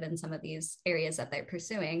authoritative in some of these areas that they're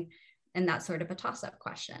pursuing? And that's sort of a toss-up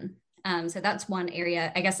question. So that's one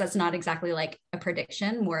area. I guess that's not exactly like a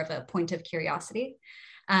prediction, more of a point of curiosity.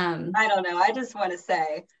 I don't know. I just want to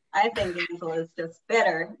say, I think Angela is just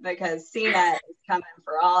bitter because CNET is coming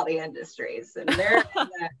for all the industries, and they're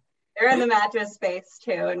in the mattress space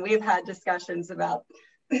too. And we've had discussions about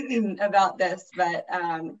this, but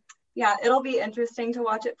yeah, it'll be interesting to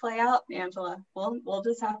watch it play out, Angela. We'll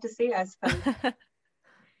just have to see, I suppose.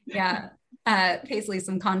 Yeah. Paisley,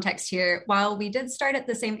 some context here. While we did start at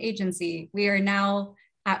the same agency, we are now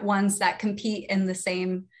at ones that compete in the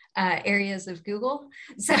same areas of Google.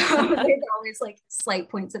 So there's always like slight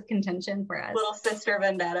points of contention for us. Little sister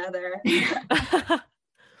vendetta there.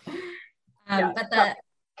 But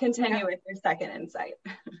continue with your second insight.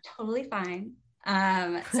 Totally fine.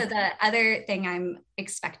 So the other thing I'm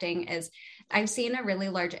expecting is I've seen a really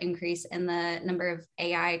large increase in the number of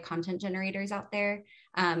AI content generators out there,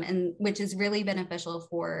 and which is really beneficial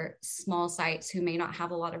for small sites who may not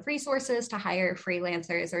have a lot of resources to hire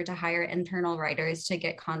freelancers or to hire internal writers to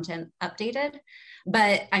get content updated.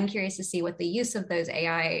 But I'm curious to see what the use of those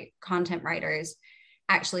AI content writers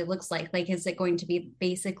actually looks like. Like, is it going to be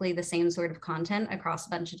basically the same sort of content across a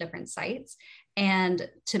bunch of different sites? And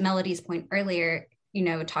to Melody's point earlier,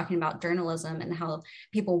 talking about journalism and how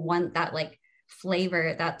people want that like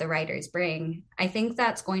flavor that the writers bring, I think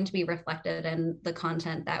that's going to be reflected in the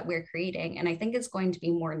content that we're creating. And I think it's going to be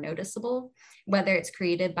more noticeable, whether it's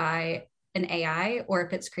created by an AI or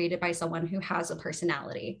if it's created by someone who has a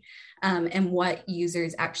personality, and what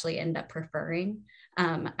users actually end up preferring.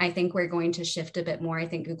 I think we're going to shift a bit more. I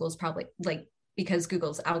think Google's probably like, because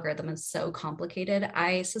Google's algorithm is so complicated,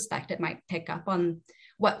 I suspect it might pick up on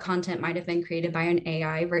what content might have been created by an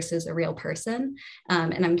AI versus a real person.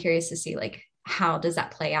 And I'm curious to see like, how does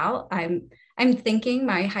that play out? I'm thinking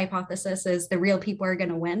my hypothesis is the real people are going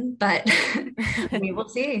to win, but we will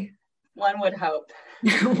see. One would hope.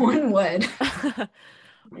 One would.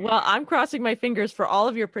 Well, I'm crossing my fingers for all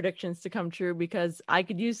of your predictions to come true because I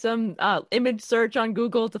could use some image search on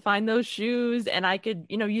Google to find those shoes, and I could,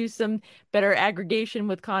 use some better aggregation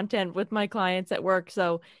with content with my clients at work.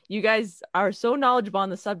 So you guys are so knowledgeable on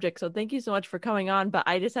the subject. So thank you so much for coming on. But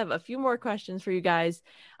I just have a few more questions for you guys.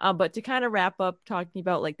 But to kind of wrap up talking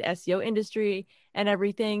about like the SEO industry and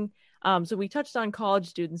everything. So we touched on college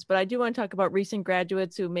students, but I do want to talk about recent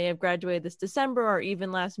graduates who may have graduated this December or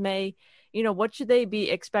even last May. What should they be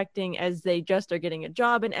expecting as they just are getting a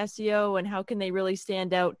job in SEO, and how can they really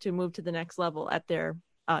stand out to move to the next level at their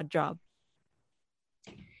job?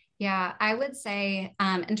 Yeah, I would say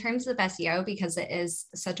in terms of SEO, because it is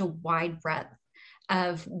such a wide breadth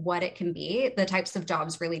of what it can be, the types of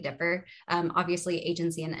jobs really differ. Obviously,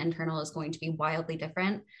 agency and internal is going to be wildly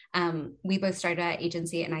different. We both started at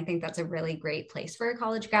agency, and I think that's a really great place for a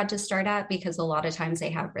college grad to start at because a lot of times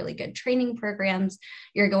they have really good training programs.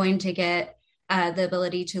 You're going to get the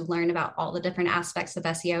ability to learn about all the different aspects of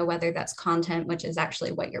SEO, whether that's content, which is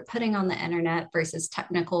actually what you're putting on the internet, versus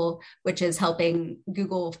technical, which is helping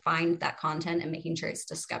Google find that content and making sure it's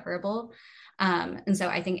discoverable. And so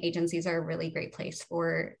I think agencies are a really great place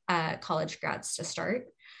for college grads to start.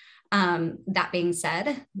 That being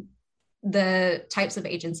said, the types of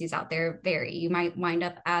agencies out there vary. You might wind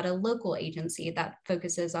up at a local agency that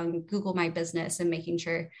focuses on Google My Business and making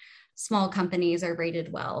sure small companies are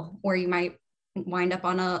rated well, or you might wind up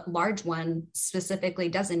on a large one specifically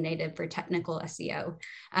designated for technical SEO.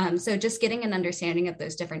 So just getting an understanding of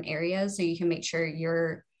those different areas so you can make sure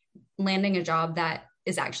you're landing a job that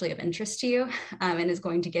is actually of interest to you and is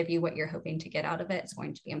going to give you what you're hoping to get out of it is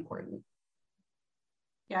going to be important.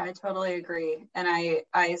 Yeah, I totally agree. And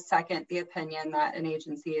I second the opinion that an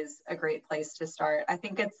agency is a great place to start. I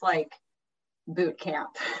think it's like boot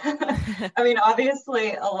camp. I mean,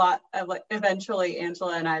 obviously eventually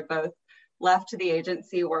Angela and I both left the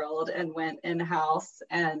agency world and went in-house,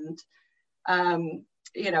 and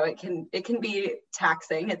it can be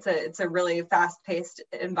taxing. It's a really fast-paced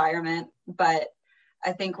environment, but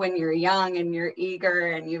I think when you're young and you're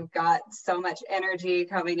eager and you've got so much energy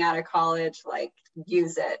coming out of college, like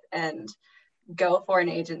use it and go for an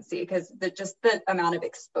agency, because the amount of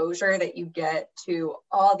exposure that you get to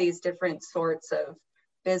all these different sorts of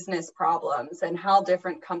business problems and how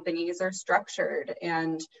different companies are structured.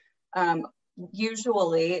 And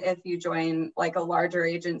usually if you join like a larger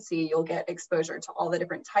agency, you'll get exposure to all the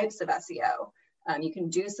different types of SEO. You can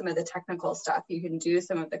do some of the technical stuff, you can do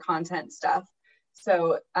some of the content stuff.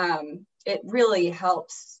 So it really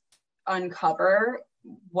helps uncover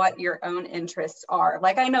what your own interests are.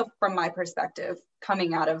 Like, I know from my perspective,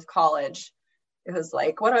 coming out of college, it was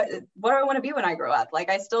like, what do I want to be when I grow up? Like,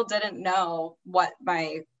 I still didn't know what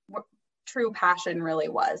my true passion really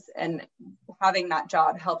was. And having that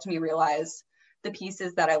job helped me realize the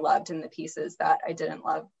pieces that I loved and the pieces that I didn't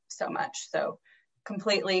love so much. So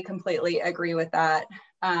completely agree with that.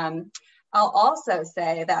 I'll also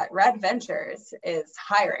say that Red Ventures is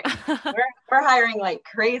hiring. We're hiring like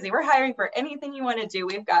crazy. We're hiring for anything you want to do.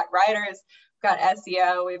 We've got writers, we've got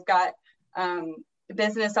SEO, we've got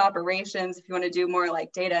business operations. If you want to do more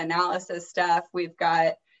like data analysis stuff, we've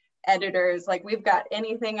got editors, like we've got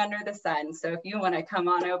anything under the sun. So if you want to come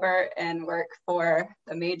on over and work for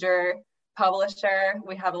a major publisher,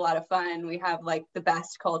 we have a lot of fun. We have like the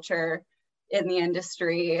best culture in the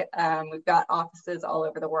industry. We've got offices all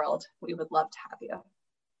over the world. We would love to have you.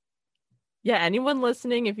 Yeah, anyone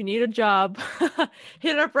listening, if you need a job,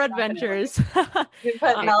 hit up Red Ventures. You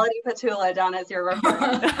put Melody Petulla down as your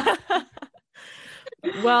referral.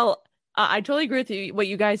 Well, I totally agree with what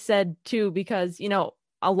you guys said too, because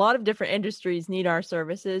a lot of different industries need our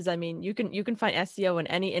services. I mean, you can find SEO in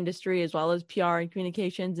any industry as well as PR and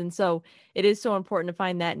communications. And so it is so important to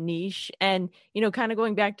find that niche. And, kind of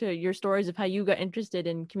going back to your stories of how you got interested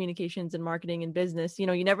in communications and marketing and business,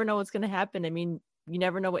 you never know what's going to happen. I mean, you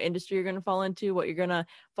never know what industry you're going to fall into, what you're going to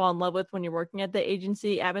fall in love with when you're working at the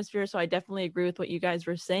agency atmosphere. So I definitely agree with what you guys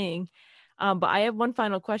were saying. But I have one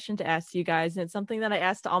final question to ask you guys, and it's something that I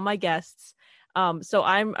asked all my guests. So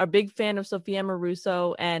I'm a big fan of Sophia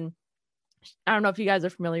Maruso, and I don't know if you guys are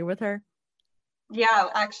familiar with her. Yeah,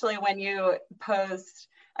 actually, when you posed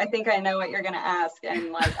I think I know what you're going to ask.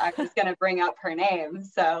 And like, I was going to bring up her name.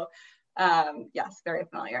 So yes, very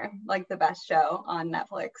familiar. Like the best show on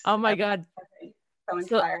Netflix. Oh my God. So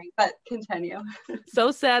inspiring, but continue.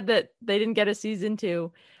 So sad that they didn't get a season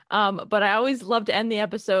 2. But I always love to end the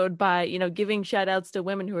episode by, giving shout outs to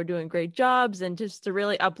women who are doing great jobs and just to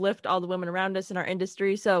really uplift all the women around us in our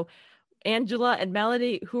industry. So Angela and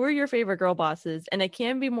Melody, who are your favorite girl bosses? And it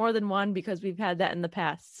can be more than one because we've had that in the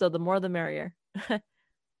past. So the more the merrier.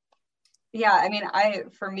 Yeah, I mean,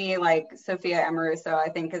 for me, like Sophia Amoruso, I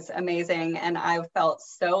think is amazing. And I felt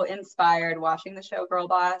so inspired watching the show Girl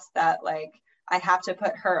Boss that like, I have to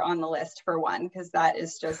put her on the list for one, because that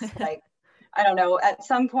is just like, I don't know, at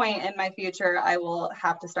some point in my future, I will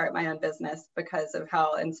have to start my own business because of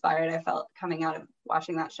how inspired I felt coming out of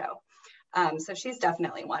watching that show. So she's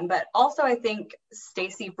definitely one. But also I think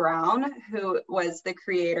Stacey Brown, who was the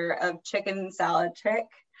creator of Chicken Salad Chick.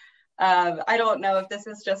 I don't know if this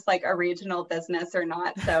is just like a regional business or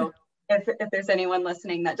not. So if there's anyone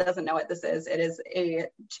listening that doesn't know what this is, it is a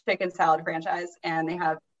chicken salad franchise, and they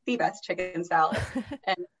have the best chicken salad.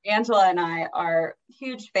 And Angela and I are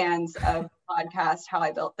huge fans of the podcast How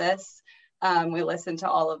I Built This. We listen to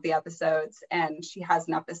all of the episodes, and she has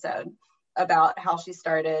an episode about how she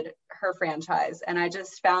started her franchise. And I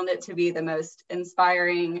just found it to be the most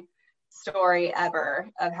inspiring story ever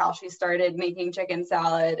of how she started making chicken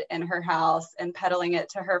salad in her house and peddling it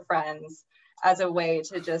to her friends as a way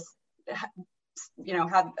to just,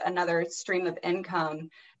 have another stream of income.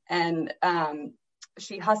 And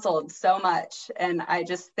she hustled so much. And I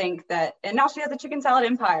just think that, and now she has a chicken salad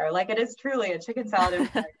empire. Like, it is truly a chicken salad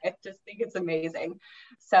empire. I just think it's amazing.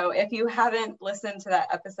 So if you haven't listened to that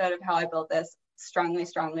episode of How I Built This, strongly,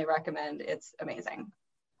 strongly recommend. It's amazing.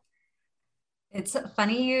 It's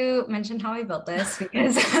funny you mentioned How I Built This,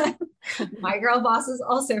 because my girl boss is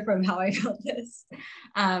also from How I Built This.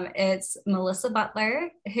 It's Melissa Butler,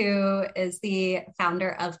 who is the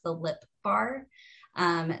founder of the Lip Bar.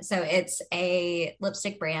 So it's a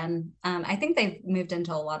lipstick brand. I think they've moved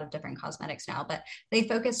into a lot of different cosmetics now, but they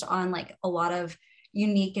focused on like a lot of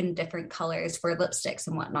unique and different colors for lipsticks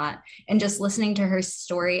and whatnot. And just listening to her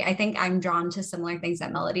story, I think I'm drawn to similar things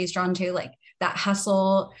that Melody's drawn to, like that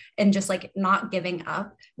hustle and just like not giving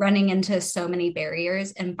up, running into so many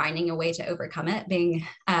barriers and finding a way to overcome it, being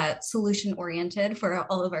solution oriented for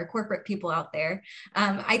all of our corporate people out there.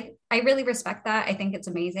 I really respect that. I think it's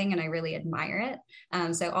amazing and I really admire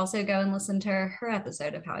it. So also go and listen to her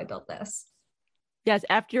episode of How I Built This. Yes,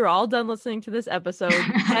 after you're all done listening to this episode,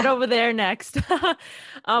 head over there next.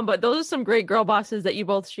 But those are some great girl bosses that you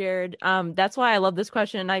both shared. That's why I love this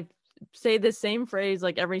question. I say the same phrase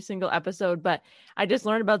like every single episode, but I just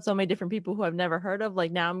learned about so many different people who I've never heard of.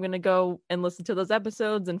 Like, now I'm going to go and listen to those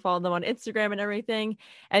episodes and follow them on Instagram and everything.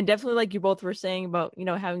 And definitely, like you both were saying about,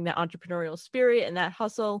 having that entrepreneurial spirit and that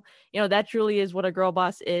hustle, that truly is what a girl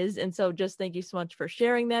boss is. And so just thank you so much for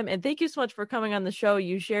sharing them. And thank you so much for coming on the show.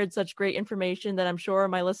 You shared such great information that I'm sure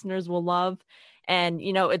my listeners will love. And,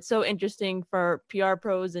 it's so interesting for PR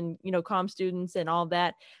pros and, comm students and all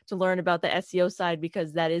that to learn about the SEO side,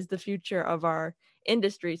 because that is the future of our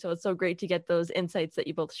industry. So it's so great to get those insights that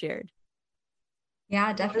you both shared.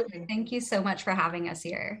 Yeah, definitely. Thank you so much for having us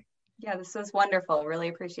here. Yeah, this was wonderful. Really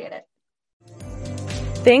appreciate it.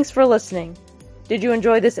 Thanks for listening. Did you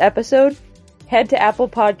enjoy this episode? Head to Apple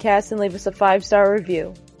Podcasts and leave us a 5-star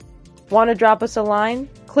review. Want to drop us a line?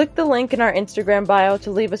 Click the link in our Instagram bio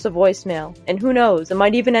to leave us a voicemail, and who knows, it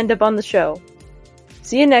might even end up on the show.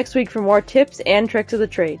 See you next week for more tips and tricks of the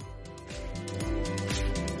trade.